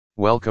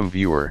Welcome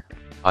viewer,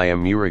 I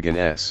am Murugan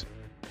S.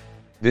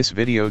 This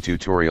video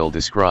tutorial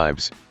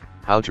describes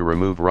how to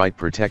remove write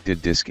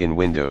protected disk in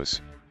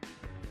Windows.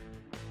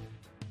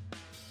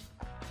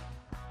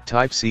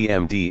 Type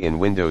CMD in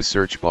Windows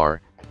search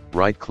bar,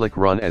 right-click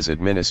Run as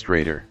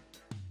administrator.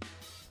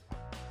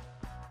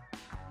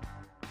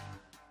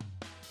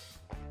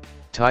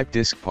 Type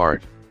disk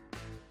part.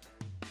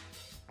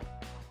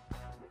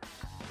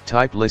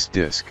 Type list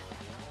disk.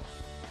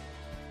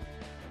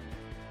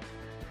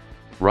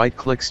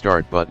 Right-click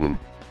Start button,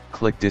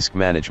 click Disk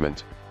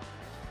Management.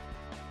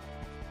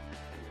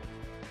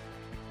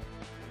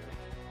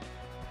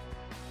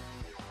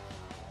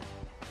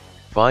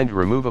 Find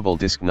removable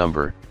disk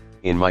number,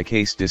 in my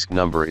case disk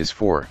number is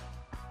 4.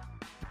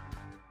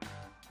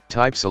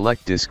 Type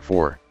Select Disk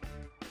 4.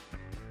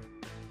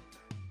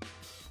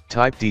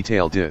 Type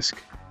Detail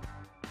Disk.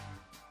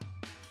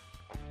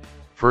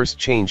 First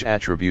change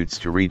attributes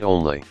to read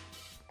only.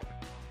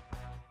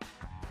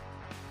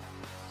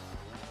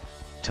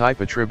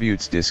 Type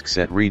attributes disk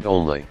set read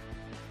only.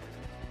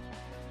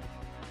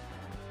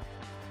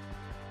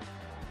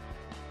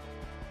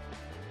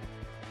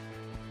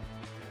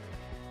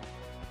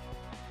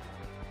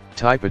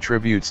 Type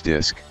attributes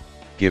disk,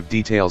 give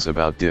details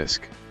about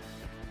disk.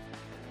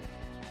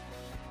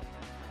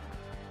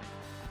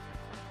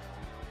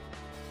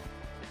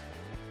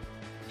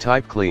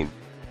 Type clean.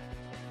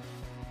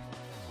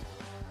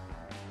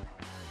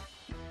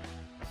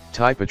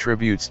 Type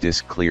attributes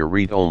disk clear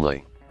read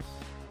only.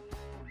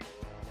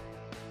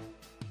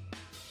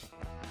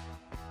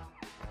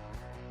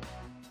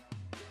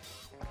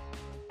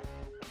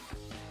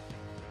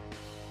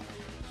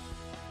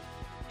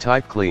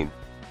 Type clean.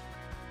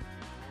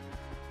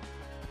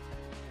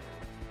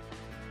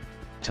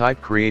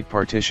 Type create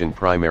partition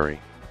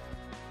primary.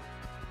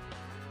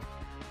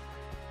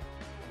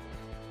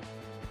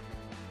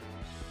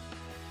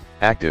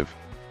 Active.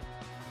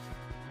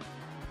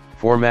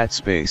 Format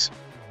space,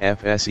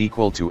 fs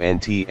equal to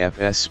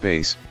ntfs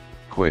space,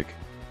 quick.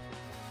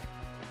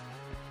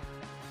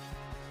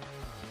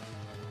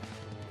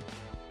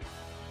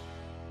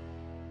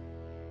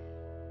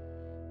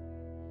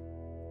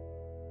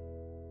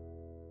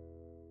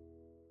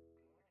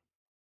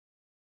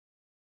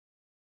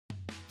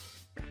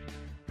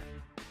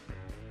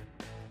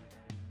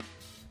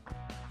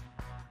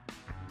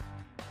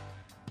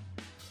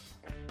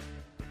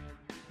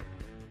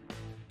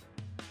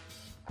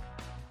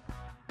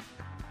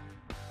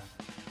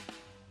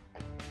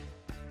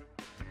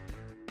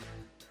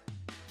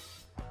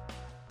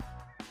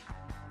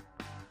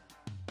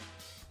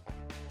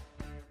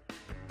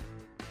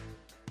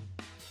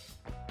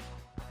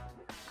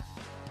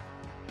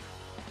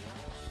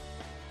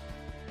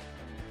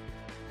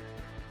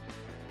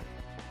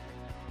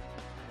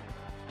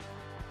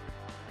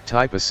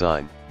 Type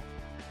assign.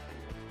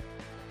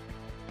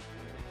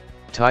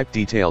 Type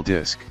detail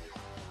disk.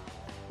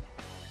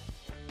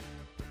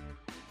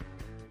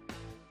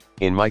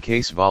 In my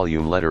case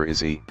volume letter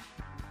is E.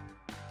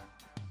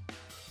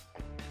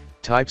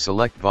 Type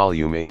select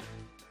volume E.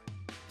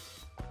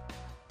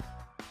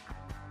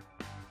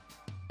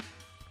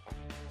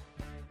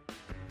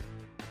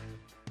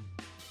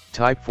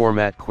 Type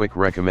format quick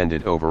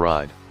recommended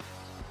override.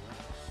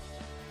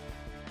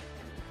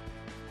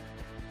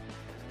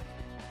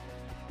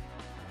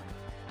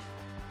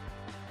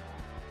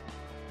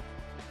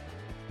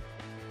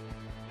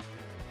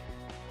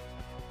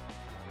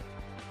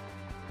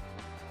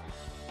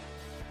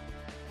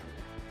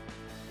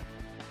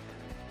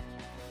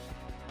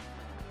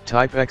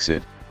 Type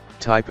exit,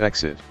 type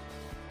exit.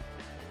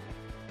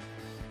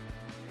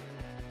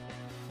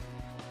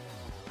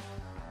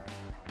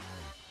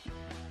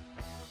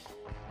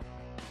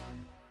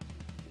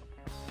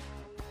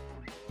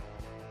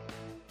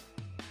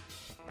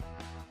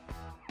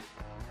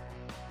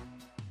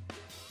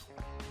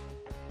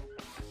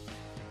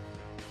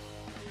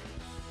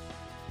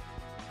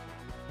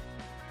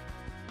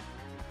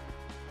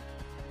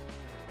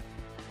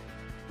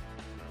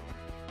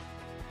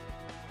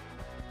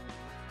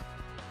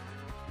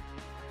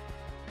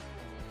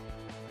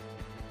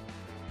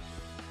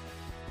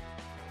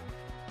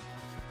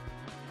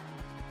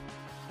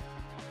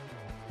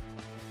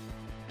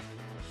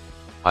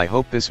 I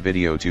hope this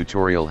video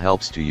tutorial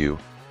helps to you.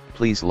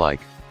 Please like,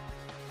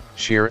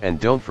 share and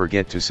don't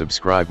forget to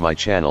subscribe my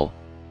channel.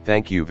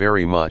 Thank you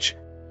very much.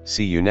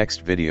 See you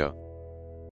next video.